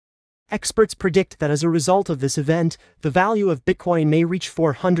Experts predict that as a result of this event, the value of Bitcoin may reach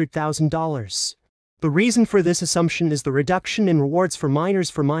 $400,000. The reason for this assumption is the reduction in rewards for miners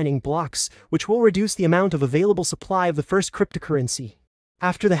for mining blocks, which will reduce the amount of available supply of the first cryptocurrency.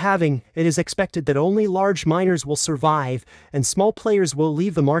 After the halving, it is expected that only large miners will survive, and small players will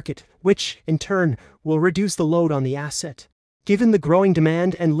leave the market, which, in turn, will reduce the load on the asset. Given the growing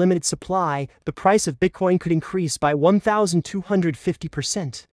demand and limited supply, the price of Bitcoin could increase by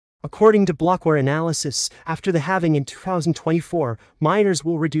 1,250%. According to Blockware analysis, after the halving in 2024, miners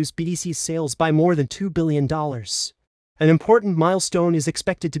will reduce BTC's sales by more than $2 billion. An important milestone is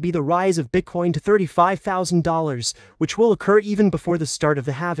expected to be the rise of Bitcoin to $35,000, which will occur even before the start of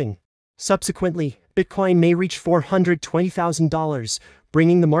the halving. Subsequently, Bitcoin may reach $420,000,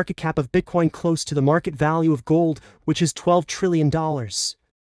 bringing the market cap of Bitcoin close to the market value of gold, which is $12 trillion.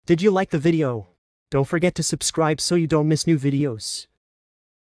 Did you like the video? Don't forget to subscribe so you don't miss new videos.